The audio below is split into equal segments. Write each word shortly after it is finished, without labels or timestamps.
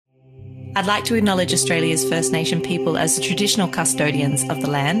I'd like to acknowledge Australia's First Nation people as the traditional custodians of the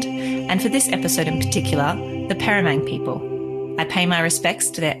land, and for this episode in particular, the Peramang people. I pay my respects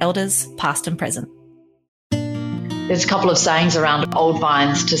to their elders, past and present. There's a couple of sayings around old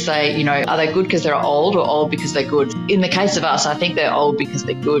vines to say, are they good because they're old or old because they're good? In the case of us, I think they're old because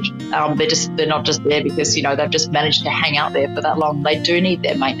they're good. They're not just there because, they've just managed to hang out there for that long. They do need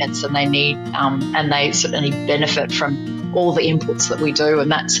their maintenance, and they need, and they certainly benefit from all the inputs that we do.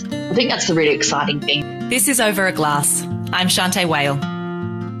 And I think that's the really exciting thing. This is Over a Glass. I'm Shante Whale.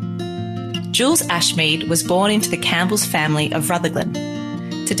 Jules Ashmead was born into the Campbell's family of Rutherglen.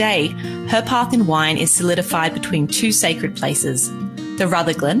 Today, her path in wine is solidified between two sacred places, the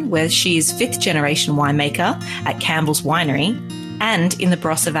Rutherglen, where she is fifth-generation winemaker at Campbell's Winery, and in the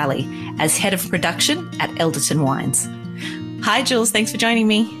Barossa Valley as head of production at Elderton Wines. Hi, Jules. Thanks for joining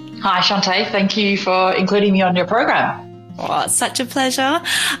me. Hi, Shante. Thank you for including me on your program. Oh, it's such a pleasure.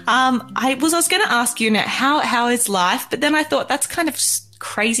 I was going to ask you, how is life? But then I thought that's kind of a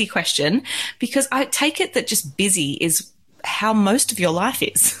crazy question, because I take it that just busy is how most of your life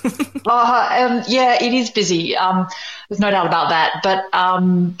is. Yeah, it is busy. There's no doubt about that.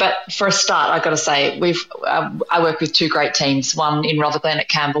 But for a start, I've got to say, I work with two great teams, one in Rutherglen at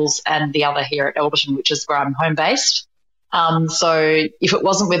Campbell's and the other here at Elderton, which is where I'm home based. So if it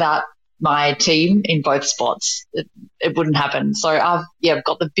wasn't without my team in both spots, it wouldn't happen. So I've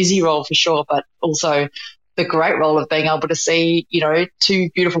got the busy role for sure, but also the great role of being able to see,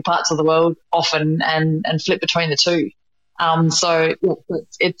 two beautiful parts of the world often and flip between the two. So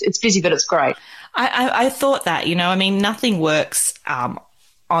it's busy, but it's great. I thought that, nothing works on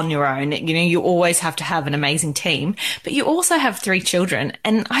your own. You always have to have an amazing team, but you also have three children.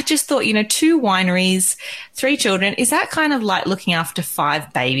 And I just thought, two wineries, three children, is that kind of like looking after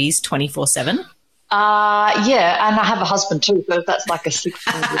five babies 24/7? Yeah, and I have a husband too, so that's like a sixth.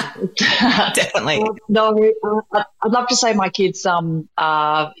 Definitely. No, I'd love to say my kids, can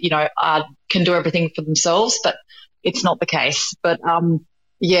do everything for themselves, but it's not the case. But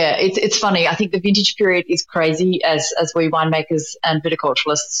it's funny. I think the vintage period is crazy, as we winemakers and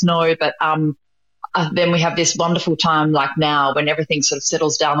viticulturalists know. But then we have this wonderful time like now when everything sort of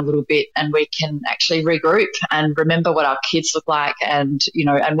settles down a little bit and we can actually regroup and remember what our kids look like and,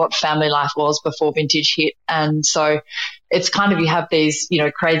 and what family life was before vintage hit. And so it's kind of, you have these,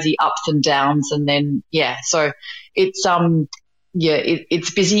 crazy ups and downs, and then, so it's,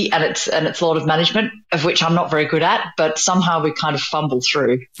 it's busy and it's a lot of management, of which I'm not very good at, but somehow we kind of fumble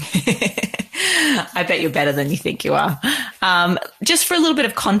through. I bet you're better than you think you are. Just for a little bit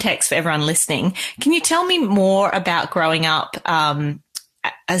of context for everyone listening, can you tell me more about growing up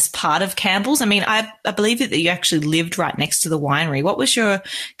as part of Campbell's? I believe that you actually lived right next to the winery. What was your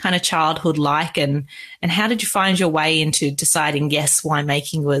kind of childhood like, and how did you find your way into deciding, yes,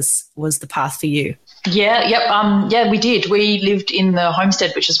 winemaking was the path for you? Yeah, we did. We lived in the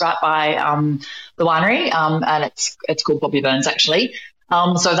homestead, which is right by the winery, and it's called Bobby Burns, actually.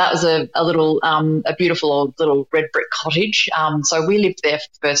 So that was a beautiful old little red brick cottage. So we lived there for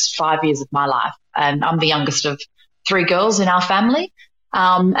the first 5 years of my life, and I'm the youngest of three girls in our family.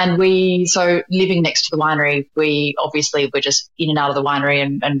 So living next to the winery, we obviously were just in and out of the winery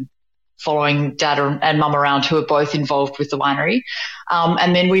and following Dad and Mum around, who are both involved with the winery.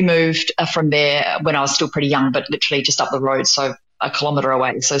 And then we moved from there when I was still pretty young, but literally just up the road, so a kilometre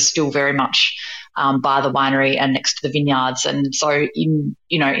away. So still very much by the winery and next to the vineyards. And so in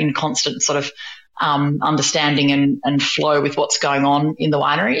constant sort of understanding and flow with what's going on in the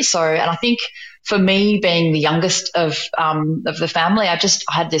winery. So, and I think for me, being the youngest of the family, I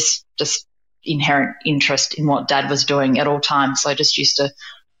had this just inherent interest in what Dad was doing at all times. So I just used to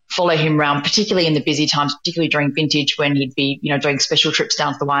follow him around, particularly in the busy times, particularly during vintage, when he'd be, doing special trips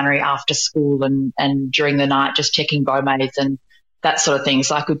down to the winery after school and during the night, just checking Beaumaids and that sort of thing.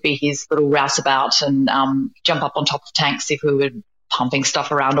 So I could be his little rouseabout and jump up on top of tanks if we were pumping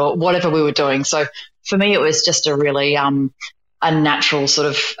stuff around or whatever we were doing. So for me, it was just a really a natural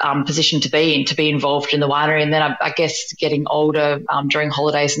sort of position to be in, to be involved in the winery. And then I guess getting older during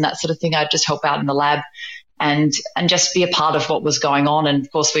holidays and that sort of thing, I'd just help out in the lab and just be a part of what was going on. And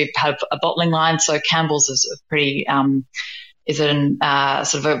of course, we have a bottling line. So Campbell's is a pretty sort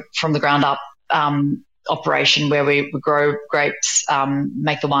of a from the ground up operation where we grow grapes,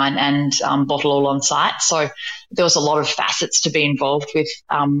 make the wine and bottle all on site. So there was a lot of facets to be involved with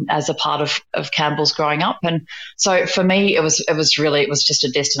as a part of Campbell's growing up. And so for me, it was just a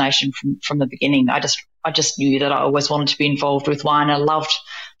destination from the beginning. I just knew that I always wanted to be involved with wine. I loved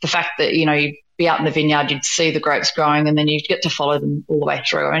the fact that, you'd be out in the vineyard, you'd see the grapes growing and then you'd get to follow them all the way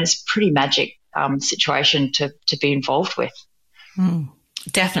through. I mean, it's a pretty magic situation to be involved with. Mm.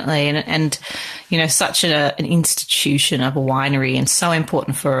 Definitely. And such an institution of a winery and so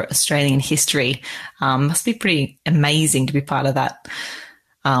important for Australian history. Must be pretty amazing to be part of that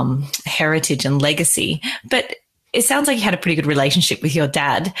heritage and legacy. But it sounds like you had a pretty good relationship with your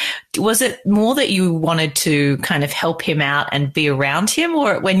dad. Was it more that you wanted to kind of help him out and be around him,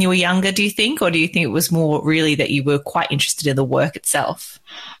 or when you were younger, do you think? Or do you think it was more really that you were quite interested in the work itself?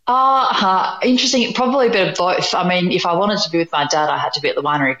 Interesting. Probably a bit of both. I mean, if I wanted to be with my dad, I had to be at the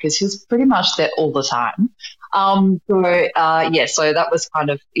winery because he was pretty much there all the time. So that was kind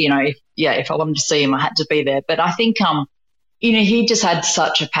of, if I wanted to see him, I had to be there. But I think, he just had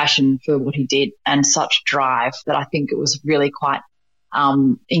such a passion for what he did and such drive that I think it was really quite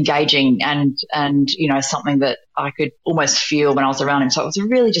engaging and something that I could almost feel when I was around him. So it was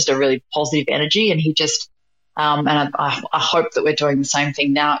really just a really positive energy, and he just and I hope that we're doing the same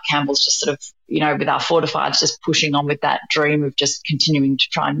thing now at Campbell's, just sort of, with our fortifieds, just pushing on with that dream of just continuing to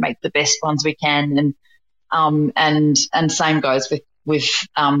try and make the best ones we can. And same goes with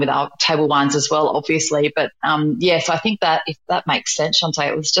our table wines as well, obviously. But so I think that if that makes sense, Shantay,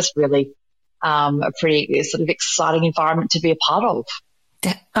 it was just really a pretty sort of exciting environment to be a part of.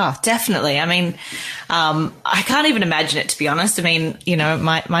 Definitely. I mean, I can't even imagine it, to be honest. I mean,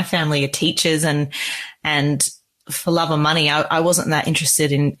 my family are teachers, and for love of money, I wasn't that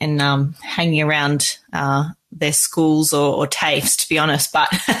interested in hanging around their schools or TAFEs, to be honest, but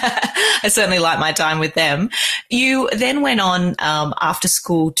I certainly liked my time with them. You then went on after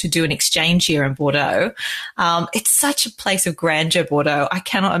school to do an exchange year in Bordeaux. It's such a place of grandeur, Bordeaux. I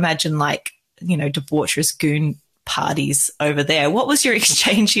cannot imagine debaucherous goon parties over there. What was your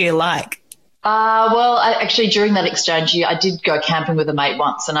exchange year like? Actually, during that exchange year, I did go camping with a mate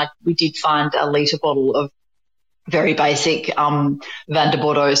once, and we did find a litre bottle of very basic Vin de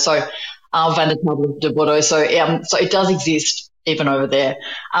Bordeaux. So Vin de Bordeaux. So it does exist even over there.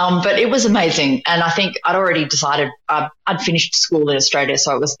 But it was amazing, and I think I'd already decided I'd finished school in Australia,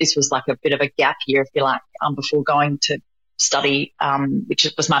 so this was like a bit of a gap year, if you like, before going to study, which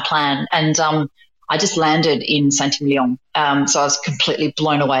was my plan. And I just landed in Saint-Emilion. So I was completely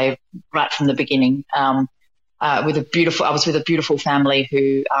blown away right from the beginning. I was with a beautiful family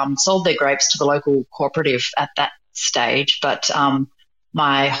who sold their grapes to the local cooperative at that stage. But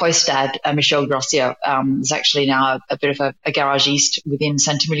my host dad, Michel Grossier, is actually now a bit of a garagiste within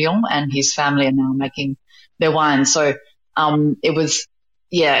Saint-Emilion, and his family are now making their wine. So it was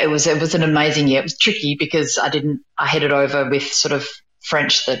an amazing year. It was tricky because I headed over with sort of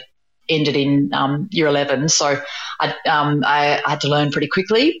French that ended in year 11, so I had to learn pretty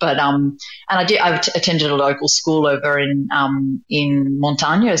quickly. But and I attended a local school over in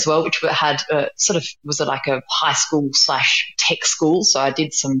Montagne as well, which had was like a high school / tech school. So I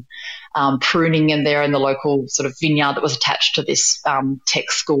did some pruning in there in the local sort of vineyard that was attached to this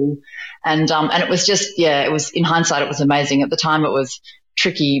tech school, and it was just it was, in hindsight, it was amazing. At the time, it was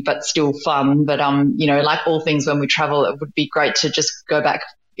tricky but still fun. But like all things when we travel, it would be great to just go back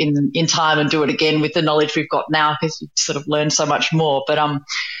in time and do it again with the knowledge we've got now, because you sort of learn so much more. But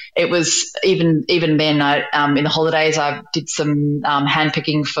it was even then, in the holidays, I did some hand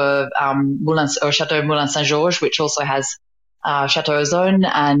picking for Chateau Moulin Saint Georges, which also has Chateau Ozone,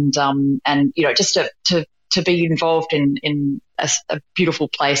 and just to be involved in a beautiful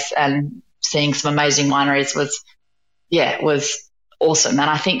place and seeing some amazing wineries was awesome. And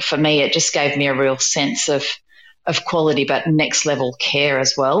I think for me, it just gave me a real sense of quality, but next level care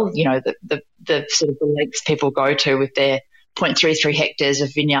as well. The sort of the lengths people go to with their 0.33 hectares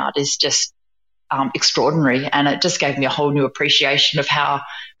of vineyard is just extraordinary. And it just gave me a whole new appreciation of how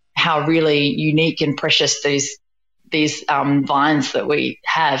really unique and precious these vines that we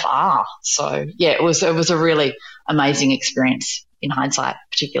have are. So it was a really amazing experience in hindsight,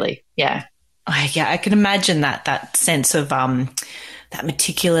 particularly. Yeah. I can imagine that sense of that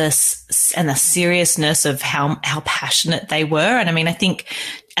meticulous and the seriousness of how passionate they were. And I mean, I think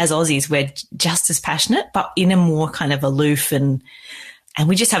as Aussies, we're just as passionate, but in a more kind of aloof and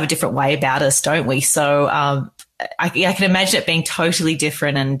we just have a different way about us, don't we? So I can imagine it being totally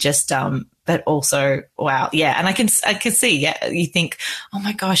different and just but also, wow, yeah. And I can see, you think, oh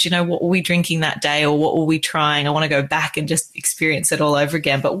my gosh, what were we drinking that day, or what were we trying? I want to go back and just experience it all over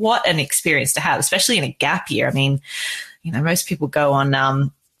again. But what an experience to have, especially in a gap year. I mean, most people go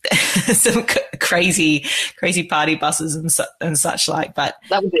on some crazy party buses and such like, but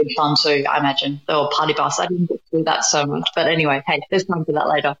that would be fun too, I imagine. The old party bus. I didn't get to do that so much, but anyway, hey, there's time for that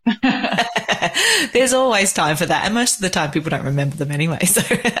later. There's always time for that, and most of the time people don't remember them anyway. So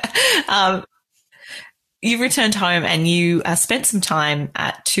you returned home and you spent some time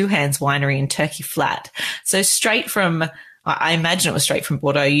at Two Hands Winery in Turkey Flat. So straight from I imagine it was straight from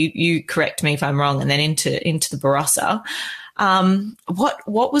Bordeaux. You correct me if I'm wrong, and then into the Barossa.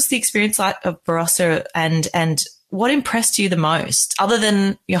 What was the experience like of Barossa, and what impressed you the most, other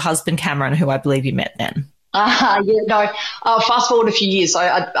than your husband Cameron, who I believe you met then? Fast forward a few years. So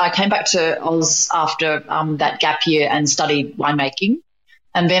I came back to Oz after that gap year and studied winemaking.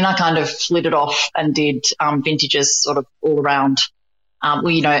 And then I kind of flitted off and did vintages sort of all around.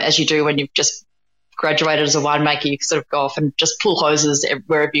 As you do when you've just graduated as a winemaker, you sort of go off and just pull hoses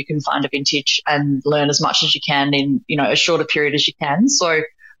wherever you can find a vintage and learn as much as you can in, as short a period as you can. So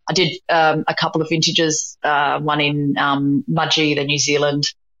I did a couple of vintages, one in Mudgee, the New Zealand,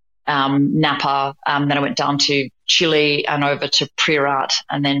 Napa. Then I went down to Chile and over to Priorat,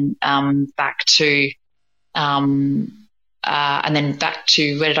 and then back to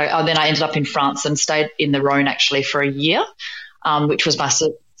where did I? Oh, then I ended up in France and stayed in the Rhone actually for a year, which was my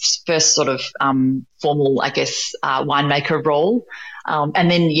first sort of formal, I guess, winemaker role.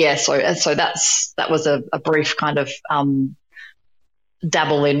 And then so that was a brief kind of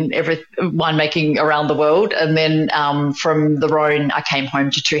dabble in winemaking around the world. And then from the Rhone, I came home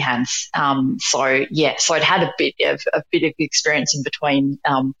to Two Hands. So I'd had a bit of experience in between.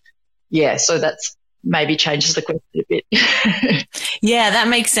 So that's maybe changes the question a bit. Yeah, that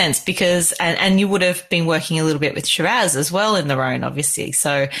makes sense because, and you would have been working a little bit with Shiraz as well in the Rhone, obviously.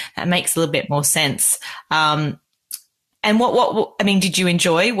 So that makes a little bit more sense. And what did you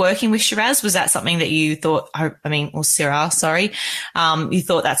enjoy working with Shiraz? Was that something that you thought, or Syrah, sorry, you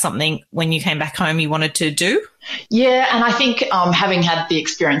thought that's something when you came back home you wanted to do? Yeah, and I think having had the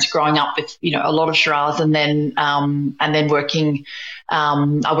experience growing up with, a lot of Shiraz and then working,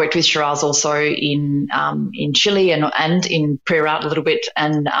 I worked with Shiraz also in Chile and in Priorat a little bit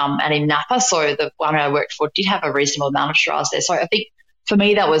and in Napa. So the one I worked for did have a reasonable amount of Shiraz there. So I think for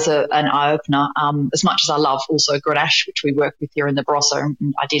me, that was an eye-opener, as much as I love also Grenache, which we work with here in the Barossa,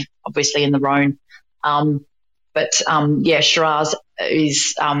 and I did obviously in the Rhone. Shiraz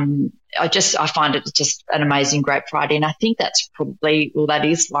is, I find it just an amazing grape variety. And I think that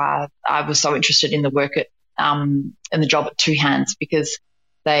is why I was so interested in the work in the job at Two Hands, because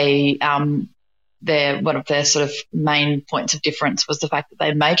they're one of their sort of main points of difference was the fact that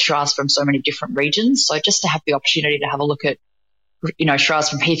they made Shiraz from so many different regions. So just to have the opportunity to have a look at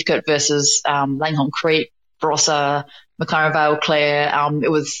Shiraz from Heathcote versus Langhorne Creek, Barossa, McLaren Vale, Clare. It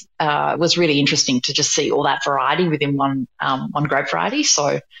was really interesting to just see all that variety within one grape variety.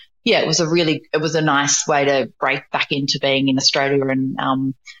 So yeah, it was a nice way to break back into being in Australia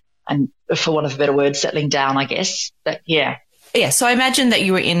and for want of a better word, settling down, I guess. But yeah. Yeah. So I imagine that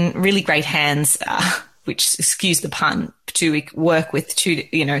you were in really great hands, which, excuse the pun, to work with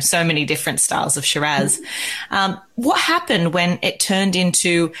so many different styles of Shiraz. What happened when it turned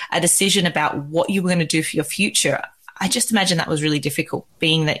into a decision about what you were going to do for your future? I just imagine that was really difficult,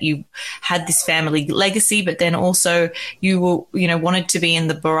 being that you had this family legacy, but then also you were, wanted to be in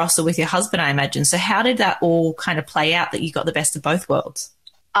the Barossa with your husband, I imagine. So how did that all kind of play out that you got the best of both worlds?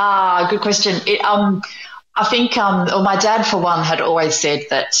 Good question. I think, my dad, for one, had always said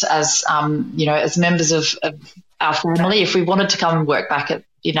that as members of our family, if we wanted to come and work back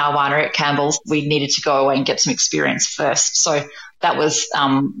in our winery at Campbell's, we needed to go away and get some experience first. So that was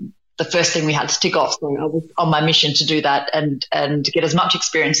the first thing we had to tick off. So I was on my mission to do that and to get as much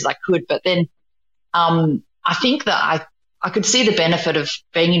experience as I could. But then I think that I could see the benefit of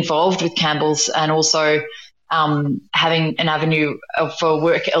being involved with Campbell's and also having an avenue for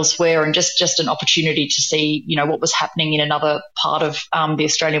work elsewhere and just an opportunity to see, what was happening in another part of the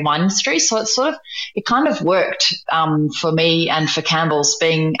Australian wine industry. So it kind of worked for me and for Campbell's,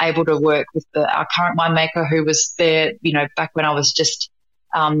 being able to work with our current winemaker who was there, back when I was just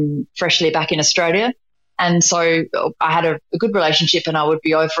freshly back in Australia. And so I had a good relationship, and I would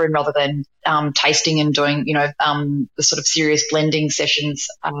be over in rather than tasting and doing, the sort of serious blending sessions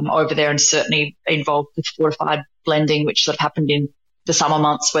over there, and certainly involved with fortified blending, which sort of happened in the summer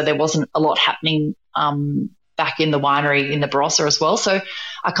months where there wasn't a lot happening back in the winery in the Barossa as well. So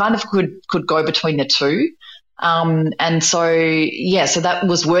I kind of could go between the two. And so that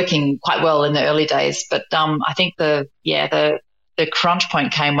was working quite well in the early days. But I think the crunch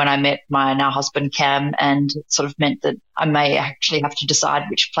point came when I met my now husband Cam, and it sort of meant that I may actually have to decide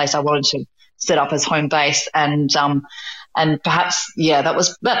which place I wanted to set up as home base, and perhaps that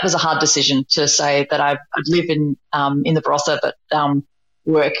was a hard decision to say that I'd live in the Barossa but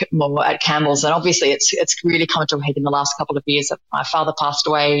work more at Campbell's. And obviously it's really come to a head in the last couple of years. My father passed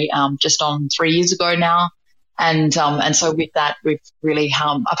away just on 3 years ago now. And so with that, we've really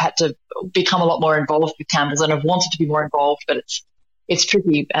I've had to become a lot more involved with Campbell's, and I've wanted to be more involved, but it's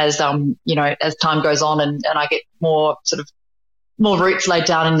tricky as as time goes on and I get more roots laid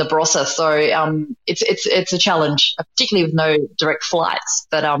down in the Barossa. So it's a challenge, particularly with no direct flights.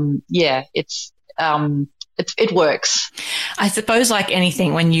 But it works. I suppose, like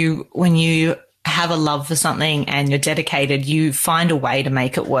anything, when you have a love for something and you're dedicated, you find a way to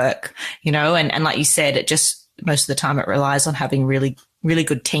make it work, and like you said, it just most of the time it relies on having really, really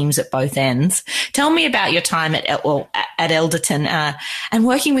good teams at both ends. Tell me about your time at Elderton and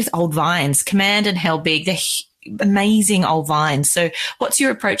working with old vines, Command and Helbig. They're amazing old vines. So what's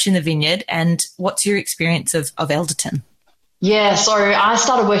your approach in the vineyard and what's your experience of Elderton? Yeah, so I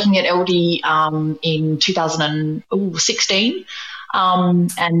started working at LD in 2016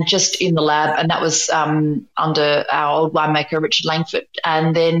 and just in the lab, and that was under our old winemaker, Richard Langford.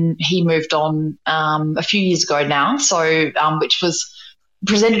 And then he moved on a few years ago now, so which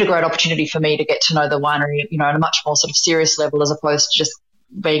presented a great opportunity for me to get to know the winery, on a much more sort of serious level as opposed to just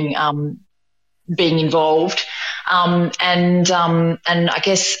being involved. And I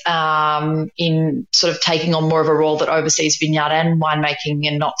guess in sort of taking on more of a role that oversees vineyard and winemaking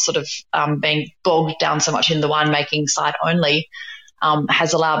and not sort of being bogged down so much in the winemaking side only,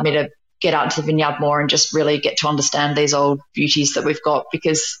 has allowed me to get out into the vineyard more and just really get to understand these old beauties that we've got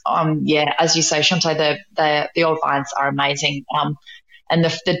because, as you say, Shante, the old vines are amazing. And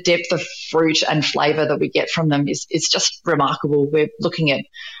the depth of fruit and flavour that we get from them is just remarkable. We're looking at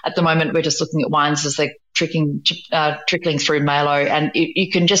the moment, we're just looking at wines as they're trickling through Malo, and you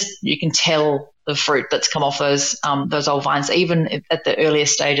can tell the fruit that's come off those old vines, even at the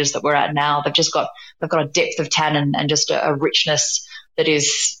earliest stages that we're at now. They've got a depth of tannin and just a richness that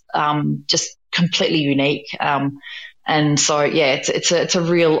is just completely unique. And so, it's a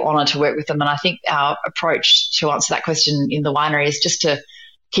real honour to work with them. And I think our approach to answer that question in the winery is just to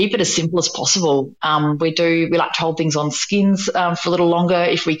keep it as simple as possible. We like to hold things on skins for a little longer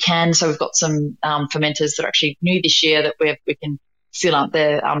if we can. So we've got some fermenters that are actually new this year that we can seal up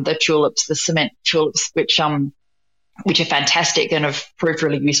the tulips, the cement tulips, which are fantastic and have proved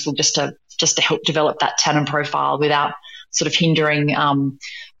really useful just to help develop that tannin profile without sort of hindering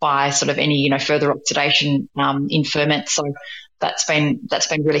by sort of any further oxidation in ferment. So that's been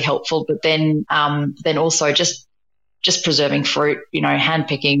really helpful. But then also just preserving fruit, hand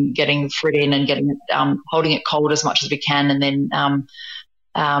picking, getting the fruit in and getting it holding it cold as much as we can, and then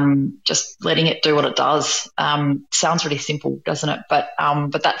just letting it do what it does. Sounds really simple, doesn't it? But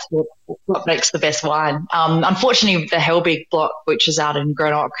that's what makes the best wine. Unfortunately, the Helbig block, which is out in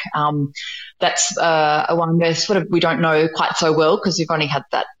Greenock, that's a wine where we don't know quite so well because we've only had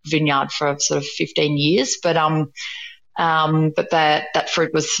that vineyard for sort of 15 years. But that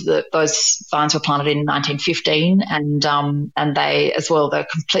fruit those vines were planted in 1915, and they as well, they're a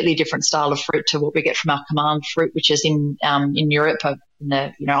completely different style of fruit to what we get from our Command fruit, which is in Europe, on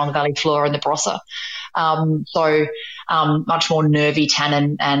the valley floor and the Barossa. So much more nervy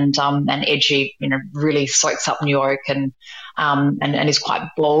tannin and edgy, really soaks up New York and is quite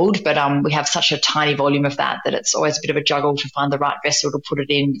bold. But we have such a tiny volume of that it's always a bit of a juggle to find the right vessel to put it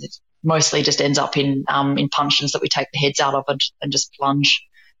in. It mostly just ends up in puncheons that we take the heads out of and just plunge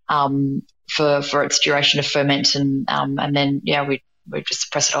for its duration of ferment, and then we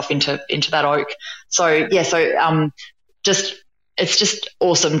just press it off into that oak. So it's just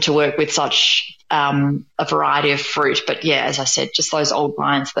awesome to work with such a variety of fruit. But as I said, just those old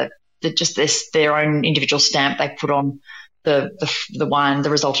vines that just their own individual stamp they put on the wine,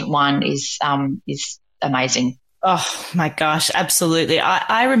 the resultant wine is amazing. Oh my gosh, absolutely.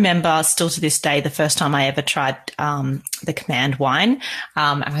 I remember still to this day the first time I ever tried the Command wine.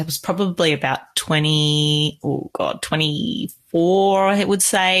 I was probably about 24, I would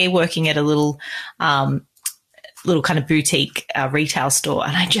say, working at a little kind of boutique retail store.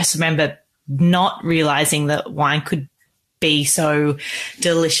 And I just remember not realizing that wine could be so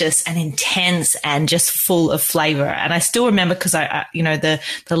delicious and intense and just full of flavor. And I still remember because the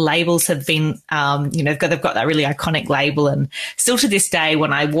labels have been, they've got that really iconic label. And still to this day,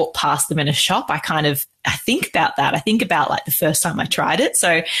 when I walk past them in a shop, I think about that. I think about like the first time I tried it.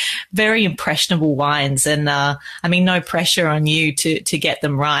 So very impressionable wines. And no pressure on you to get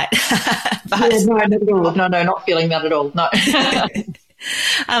them right. But, no, not at all. No, not feeling that at all. No.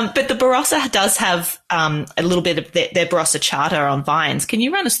 But the Barossa does have a little bit of their Barossa Charter on vines. Can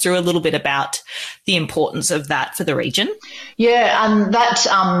you run us through a little bit about the importance of that for the region? Yeah, I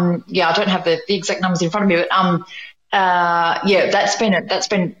don't have the exact numbers in front of me, but that's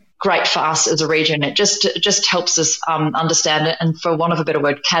been great for us as a region. It just helps us understand it, and for want of a better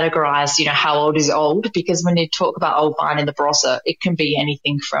word, categorise, how old is old, because when you talk about old vine in the Barossa, it can be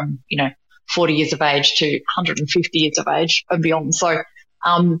anything from, 40 years of age to 150 years of age and beyond. So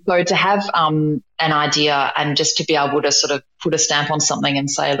to have an idea and just to be able to sort of put a stamp on something and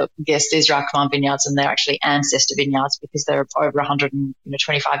say, look, yes, these are our command vineyards and they're actually ancestor vineyards because they're over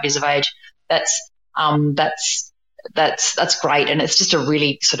 125 years of age. That's great, and it's just a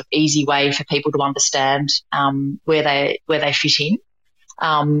really sort of easy way for people to understand where they fit in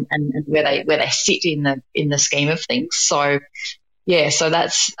and where they sit in the scheme of things. So so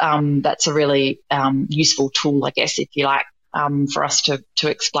that's a really useful tool, I guess, if you like, for us to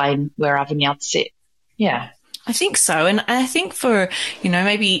explain where our vineyards sit. Yeah, I think so, and I think for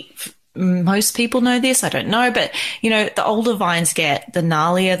maybe most people know this, I don't know, but the older vines get, the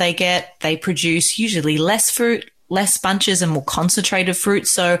gnarlier they get, they produce usually less fruit, less bunches and more concentrated fruit.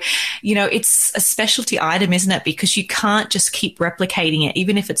 So, it's a specialty item, isn't it? Because you can't just keep replicating it.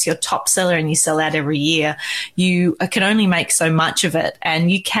 Even if it's your top seller and you sell out every year, you can only make so much of it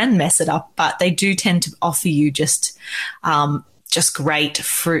and you can mess it up, but they do tend to offer you just great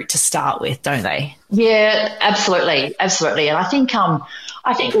fruit to start with, don't they? Yeah, absolutely. Absolutely. And I think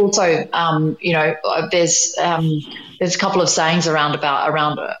also, there's a couple of sayings around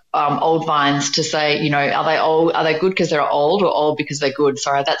old vines to say, are they old? Are they good because they're old, or old because they're good?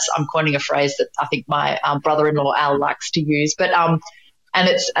 Sorry, I'm coining a phrase that I think my brother-in-law Al likes to use. But and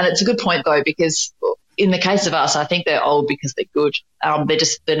it's a good point though, because in the case of us, I think they're old because they're good.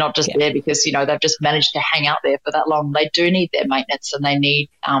 They're not just there because they've just managed to hang out there for that long. They do need their maintenance, and they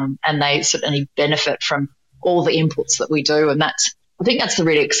need and they certainly benefit from all the inputs that we do, and I think that's the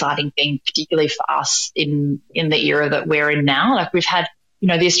really exciting thing, particularly for us in the era that we're in now. Like we've had,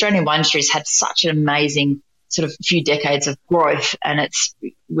 the Australian wine industry's had such an amazing sort of few decades of growth, and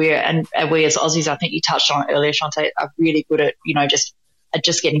we as Aussies, I think you touched on it earlier, Shante, are really good at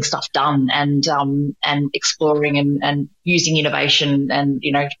just getting stuff done and exploring and using innovation and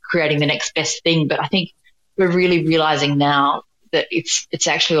creating the next best thing. But I think we're really realizing now that it's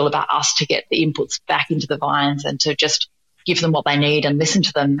actually all about us to get the inputs back into the vines and to just give them what they need and listen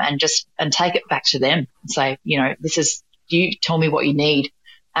to them and take it back to them and say, you tell me what you need,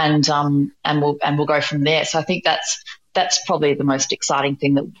 and we'll go from there. So I think that's probably the most exciting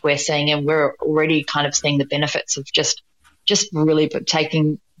thing that we're seeing, and we're already kind of seeing the benefits of just really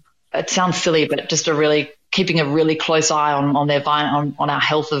taking. It sounds silly, but just keeping a really close eye on their vine, on our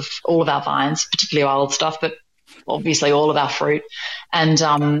health of all of our vines, particularly our old stuff, but obviously all of our fruit, and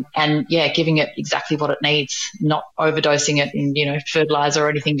giving it exactly what it needs, not overdosing it in fertilizer or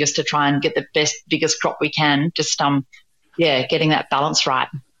anything, just to try and get the biggest crop we can. Just getting that balance right.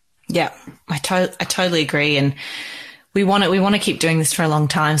 Yeah, I totally agree, and we want to keep doing this for a long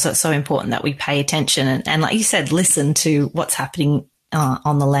time. So it's so important that we pay attention and like you said, listen to what's happening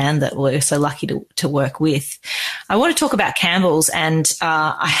on the land that we're so lucky to work with. I want to talk about Campbell's, and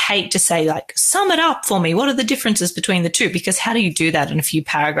I hate to say, like, sum it up for me. What are the differences between the two? Because how do you do that in a few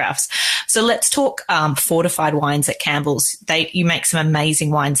paragraphs? So let's talk fortified wines at Campbell's. You make some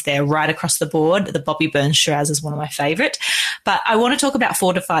amazing wines there right across the board. The Bobby Burns Shiraz is one of my favorite. But I want to talk about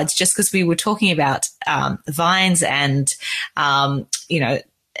fortifieds just because we were talking about vines and, the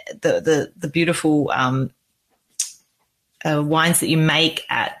beautiful wines that you make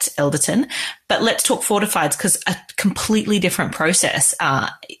at Elderton. But let's talk fortifieds, because a completely different process.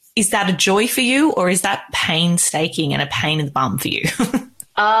 Is that a joy for you, or is that painstaking and a pain in the bum for you?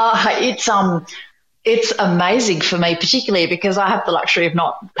 It's amazing for me, particularly because I have the luxury of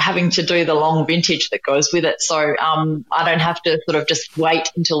not having to do the long vintage that goes with it. So I don't have to sort of just wait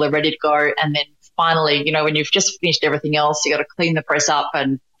until they're ready to go, and then finally, when you've just finished everything else, you got to clean the press up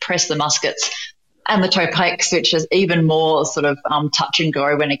and press the muskets. And the Topex, which is even more sort of touch and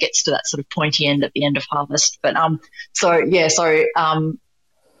go when it gets to that sort of pointy end at the end of harvest. But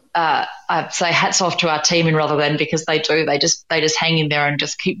I'd say hats off to our team in Rutherglen, because they just hang in there and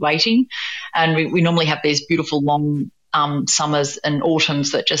just keep waiting. And we normally have these beautiful long summers and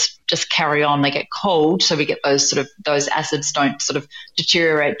autumns that just carry on. They get cold, so we get those acids don't sort of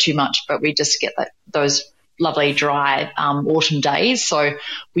deteriorate too much, but we just get those lovely dry autumn days. So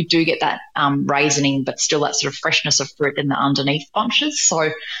we do get that raisoning, but still that sort of freshness of fruit in the underneath bunches.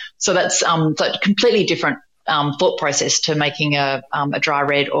 So that's a completely different thought process to making a dry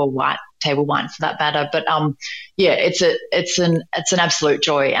red or white table wine for that matter. But it's an absolute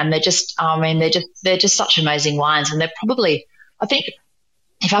joy, and they're just such amazing wines, and they're probably, I think,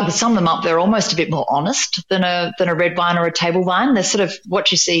 if I could sum them up, they're almost a bit more honest than a red wine or a table wine. They're sort of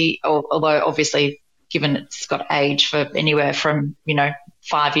what you see, although obviously, given it's got age for anywhere from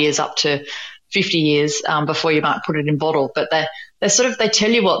 5 years up to 50 years before you might put it in bottle, but they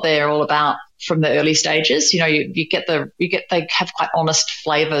tell you what they're all about from the early stages. You get they have quite honest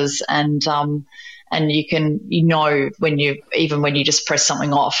flavors, and when you just press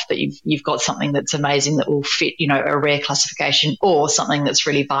something off that you've got something that's amazing that will fit, a rare classification, or something that's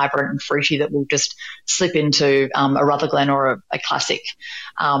really vibrant and fruity that will just slip into a Rutherglen or a classic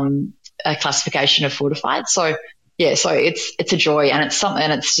a classification of fortified. So yeah, so it's a joy, and it's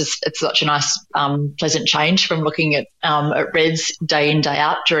such a nice pleasant change from looking at reds day in, day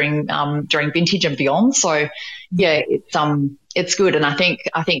out during vintage and beyond. So yeah, it's good, and I think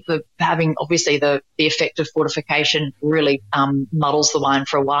having obviously the effect of fortification really muddles the wine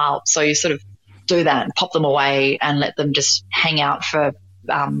for a while. So you sort of do that and pop them away and let them just hang out for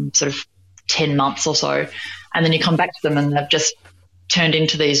sort of 10 months or so, and then you come back to them and they've just turned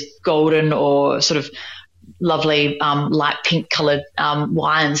into these golden or sort of lovely light pink coloured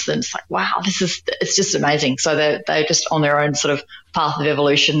wines. Then it's like, wow, it's just amazing. So they're just on their own sort of path of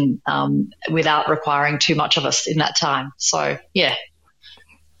evolution without requiring too much of us in that time. So yeah,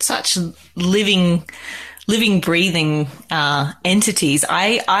 such living, breathing entities.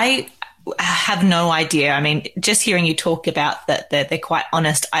 I have no idea. I mean, just hearing you talk about that, they're quite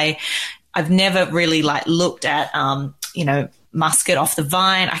honest. I've never really looked at muscat off the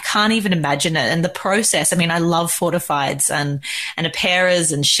vine. I can't even imagine it. And the process, I mean, I love fortifieds, and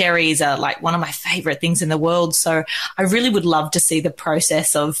Aperas and sherries are like one of my favorite things in the world. So I really would love to see the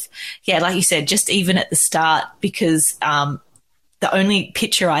process of, like you said, just even at the start, because the only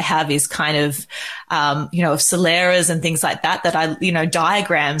picture I have is kind of, of Soleras and things like that I,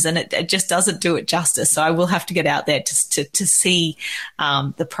 diagrams, and it just doesn't do it justice. So I will have to get out there to see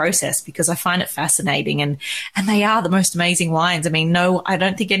the process, because I find it fascinating, and they are the most amazing wines. I mean, I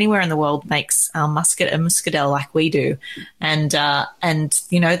don't think anywhere in the world makes muscat and muscadel like we do. And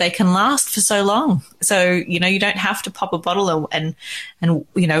they can last for so long. So, you don't have to pop a bottle and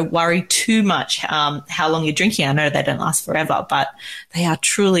worry too much how long you're drinking. I know they don't last forever, but they are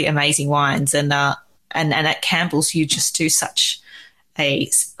truly amazing wines. And at Campbell's, you just do such a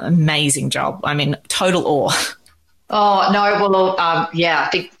amazing job. I mean, total awe. Oh, no, well, I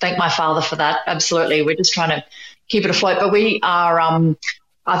thank my father for that. Absolutely. We're just trying to keep it afloat. But we are,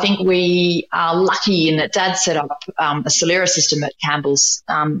 I think we are lucky in that Dad set up a Solera system at Campbell's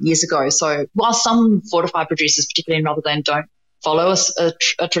years ago. So while some fortified producers, particularly in Rutherglen, don't follow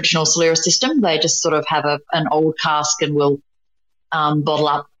a traditional Solera system, they just sort of have an old cask and will bottle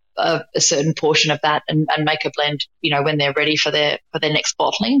up a certain portion of that and make a blend, when they're ready for their next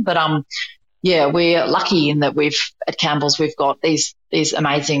bottling. But we're lucky in that at Campbell's we've got these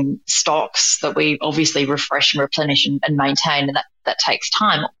amazing stocks that we obviously refresh and replenish and maintain, and that takes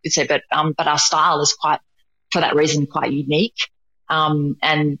time, obviously. But our style is for that reason quite unique.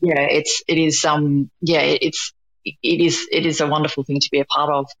 It is a wonderful thing to be a part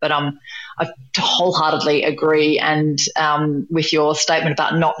of. But I wholeheartely agree, and with your statement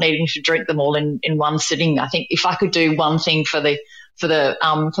about not needing to drink them all in one sitting. I think if I could do one thing for the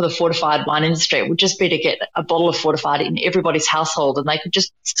fortified wine industry, it would just be to get a bottle of fortified in everybody's household, and they could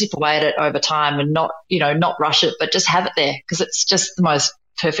just sip away at it over time and not rush it, but just have it there, because it's just the most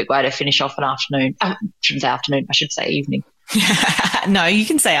perfect way to finish off an afternoon. I shouldn't say afternoon, I should say evening. No, you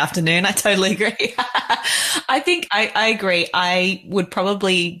can say afternoon. I totally agree. I think I agree. I would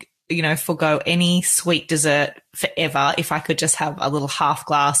probably, forgo any sweet dessert forever if I could just have a little half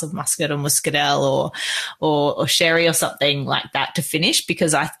glass of muscat or muscadel or sherry or something like that to finish,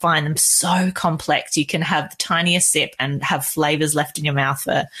 because I find them so complex. You can have the tiniest sip and have flavors left in your mouth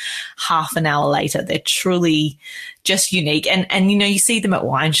for half an hour later. They're truly just unique. And you see them at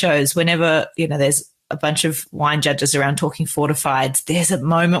wine shows whenever, there's a bunch of wine judges around talking fortifieds. There's a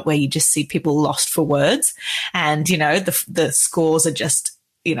moment where you just see people lost for words, and the scores are just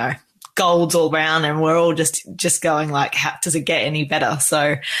golds all round, and we're all just going like, how does it get any better?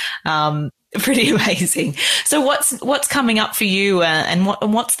 So pretty amazing. So what's coming up for you, and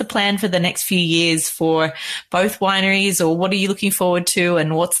what's the plan for the next few years for both wineries, or what are you looking forward to,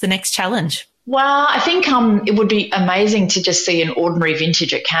 and what's the next challenge? Well, I think it would be amazing to just see an ordinary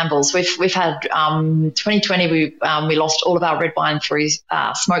vintage at Campbell's. We've had 2020 we lost all of our red wine through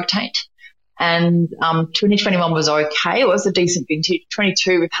smoke taint, and 2021 was okay. It was a decent vintage.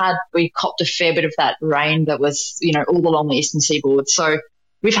 22 we copped a fair bit of that rain that was all along the eastern seaboard. So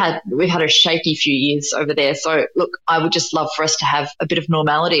we've had a shaky few years over there. So look, I would just love for us to have a bit of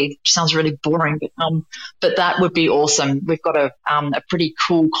normality. Which sounds really boring, but that would be awesome. We've got a pretty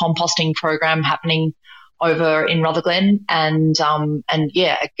cool composting program happening over in Rutherglen, and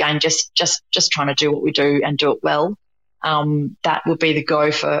again, just trying to do what we do and do it well. That would be the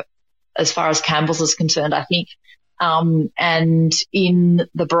go for as far as Campbell's is concerned, I think. And in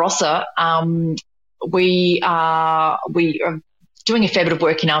the Barossa, we are doing a fair bit of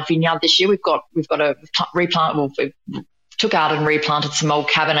work in our vineyard this year. We've got a replant. Well, we took out and replanted some old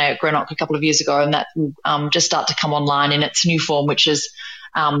Cabernet Grenache a couple of years ago, and that will just start to come online in its new form, which is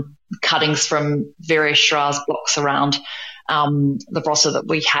cuttings from various Shiraz blocks around the Barossa that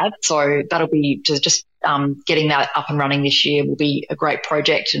we have. So that'll be just getting that up and running this year will be a great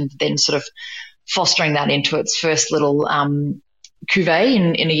project, and then sort of fostering that into its first little cuvee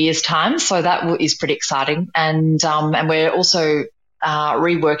in a year's time. So that is pretty exciting. And we're also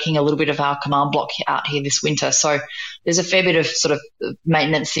reworking a little bit of our command block out here this winter. So there's a fair bit of sort of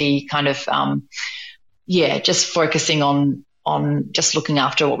maintenance-y kind of, just focusing on just looking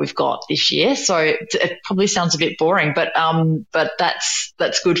after what we've got this year. So it probably sounds a bit boring, but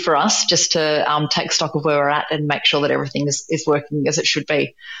that's good for us just to take stock of where we're at and make sure that everything is working as it should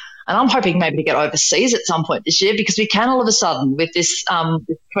be. And I'm hoping maybe to get overseas at some point this year, because we can all of a sudden with this COVID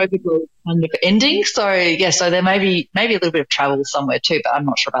kind of ending. So there may be a little bit of travel somewhere too, but I'm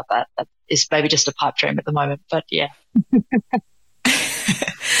not sure about that. That is maybe just a pipe dream at the moment. But yeah.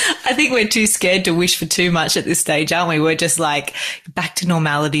 I think we're too scared to wish for too much at this stage, aren't we? We're just like, back to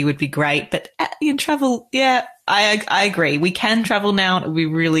normality would be great. But in travel, I agree. We can travel now. It would be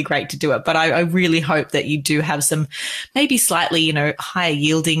really great to do it. But I really hope that you do have some maybe slightly, higher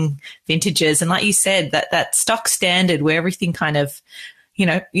yielding vintages. And like you said, that stock standard where everything kind of,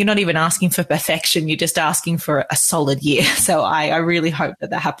 you're not even asking for perfection. You're just asking for a solid year. So I really hope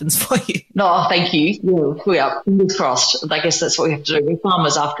that happens for you. No, thank you. Yeah, we are. Fingers crossed. I guess that's what we have to do. We're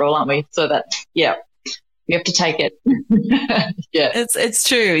farmers after all, aren't we? So we have to take it. Yeah. It's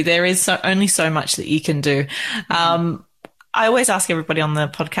true. There is only so much that you can do. I always ask everybody on the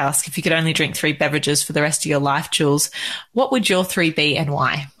podcast, if you could only drink 3 beverages for the rest of your life, Jules, what would your 3 be and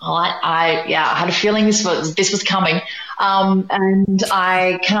why? Oh, I had a feeling this was coming. And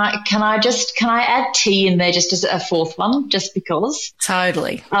can I add tea in there just as a 4th one, just because?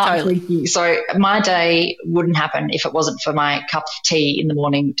 Totally. Thank you. So my day wouldn't happen if it wasn't for my cup of tea in the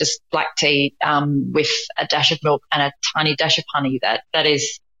morning, just black tea, with a dash of milk and a tiny dash of honey. That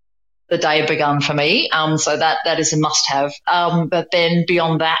is the day begun for me. So that is a must-have. But then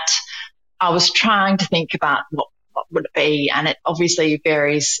beyond that, I was trying to think about what would it be, and it obviously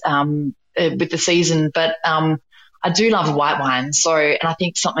varies with the season. But I do love a white wine. So, and I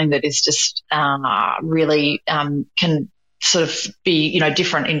think something that is just really can sort of be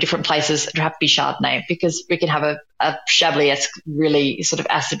different in different places. It would have to be Chardonnay, because we can have a Chablis-esque, really sort of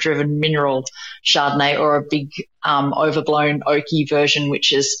acid-driven mineral Chardonnay, or a big overblown oaky version,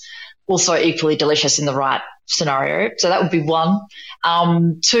 which is also equally delicious in the right scenario. So that would be 1.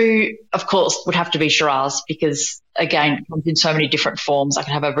 2, of course, would have to be Shiraz, because again, it comes in so many different forms. I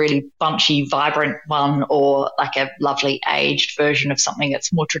can have a really bunchy, vibrant one, or like a lovely aged version of something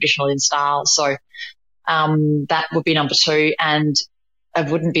that's more traditional in style. So that would be number 2, and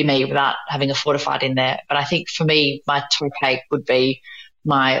it wouldn't be me without having a fortified in there. But I think for me, my Taupe would be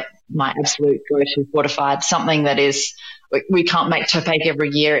my absolute go-to fortified, something that is, we can't make Taupe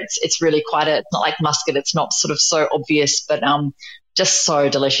every year. It's really it's not like Muscat. It's not sort of so obvious, but just so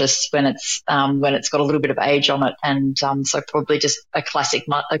delicious when it's got a little bit of age on it. And so probably just a classic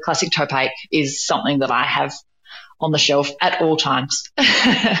Taupe is something that I have on the shelf at all times.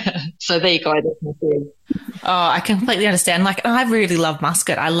 So there you go. That's my food. Oh, I completely understand. Like, I really love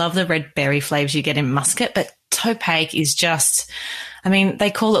Muscat. I love the red berry flavors you get in Muscat, but Taupe is just,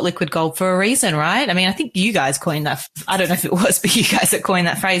 they call it liquid gold for a reason, right? I think you guys coined that. I don't know if it was, but you guys that coined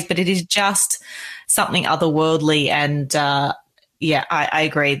that phrase, but it is just something otherworldly. And, I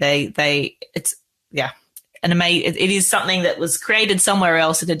agree. It is something that was created somewhere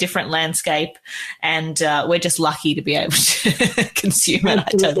else in a different landscape. And, we're just lucky to be able to consume it. I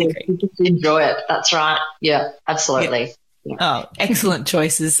totally agree. Just enjoy it. That's right. Yeah, absolutely. Yeah. Oh, excellent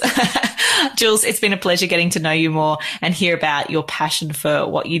choices. Jules, it's been a pleasure getting to know you more and hear about your passion for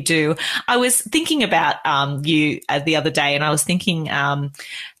what you do. I was thinking about you the other day, and I was thinking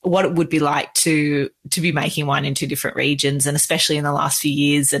what it would be like to be making wine in 2 different regions, and especially in the last few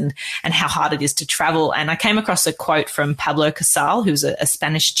years, and how hard it is to travel. And I came across a quote from Pablo Casal, who's a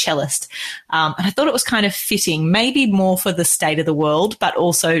Spanish cellist, and I thought it was kind of fitting, maybe more for the state of the world, but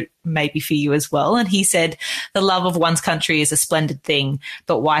also maybe for you as well. And he said, "The love of one's country is a splendid thing,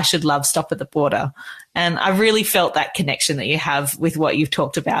 but why should love stop at the border?" And I really felt that connection that you have with what you've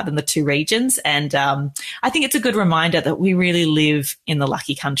talked about in the two regions. And I think it's a good reminder that we really live in the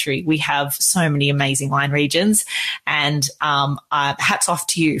lucky country. We have so many amazing wine regions, and hats off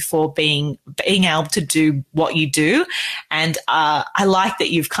to you for being able to do what you do. And I like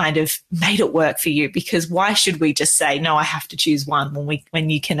that you've kind of made it work for you, because why should we just say, no, I have to choose one when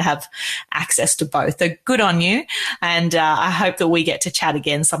you can have access to both? So good on you. And I hope that we get to chat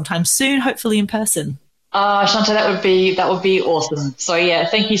again sometime soon, hopefully in person. Shante, that would be awesome. So yeah,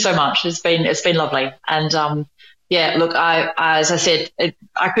 thank you so much. It's been lovely. And yeah, look, as I said,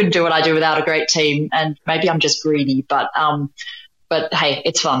 I couldn't do what I do without a great team, and maybe I'm just greedy, but hey,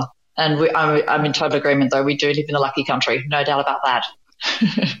 it's fun. And I'm in total agreement, though. We do live in a lucky country, no doubt about that.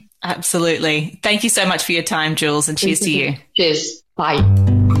 Absolutely. Thank you so much for your time, Jules, and cheers to you. Cheers. Bye.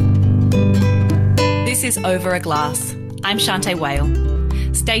 This is Over a Glass. I'm Shante Wale.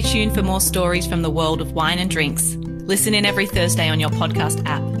 Stay tuned for more stories from the world of wine and drinks. Listen in every Thursday on your podcast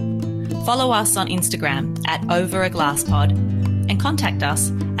app. Follow us on Instagram @overaglasspod and contact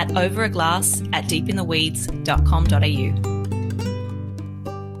us at overaglass@deepintheweeds.com.au.